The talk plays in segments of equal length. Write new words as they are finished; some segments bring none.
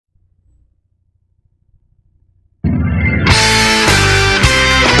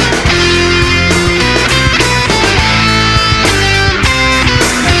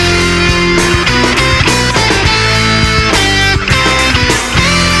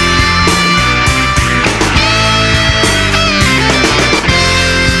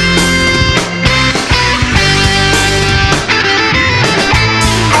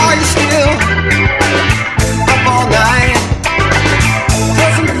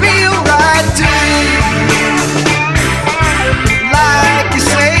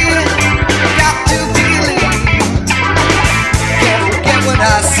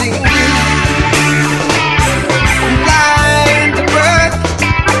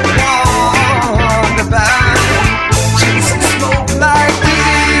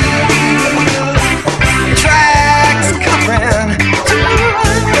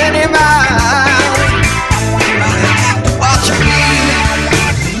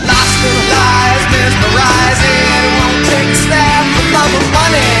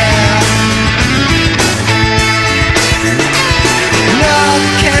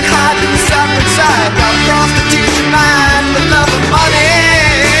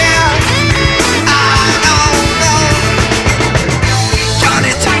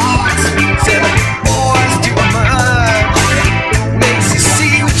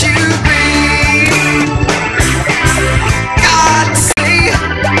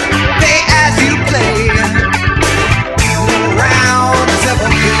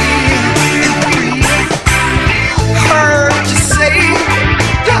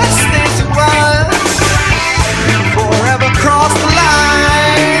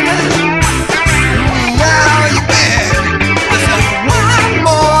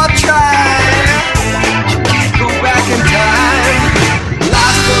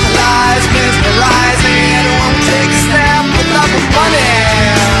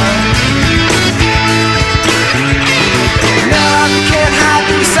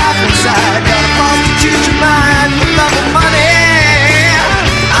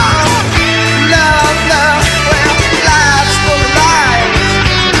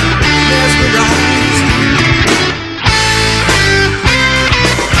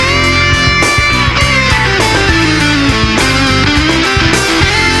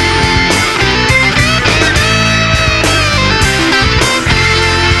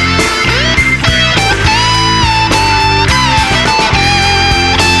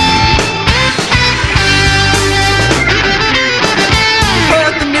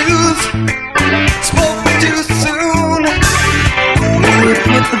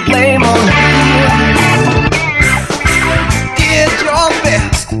put the blame on you. Did your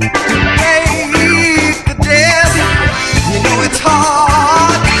best to break the dead. You know it's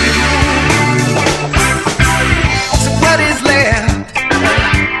hard to do. So what is left?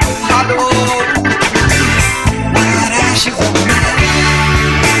 I know what I should do.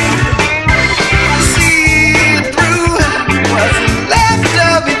 See through what's left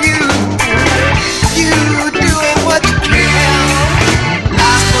of you. You doing what you can.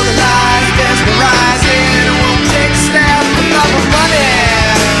 Lies for the lies, mesmerizing. It won't take a step for love or money.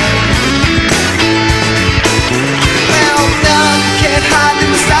 Well, none can't hide in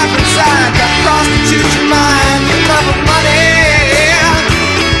the cipher inside. Got to prostitute your mind for love or money.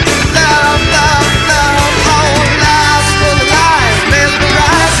 Love, love, love. Oh, lies for the lies,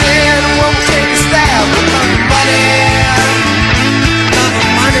 mesmerizing. It won't take a step for love or money. Love or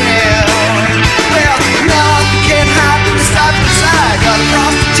money. Well, none can't hide in the cipher inside. Got to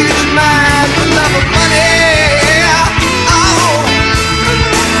prostitute your mind for love or money. Oh,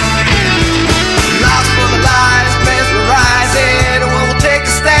 lies for the lies, mesmerizing. It won't take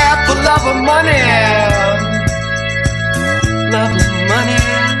a step for love or money. Love or money.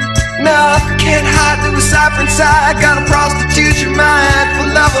 Nothing can't hide through a cipher inside. Gotta prostitute your mind for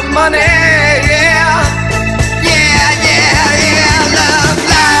love or money. Yeah.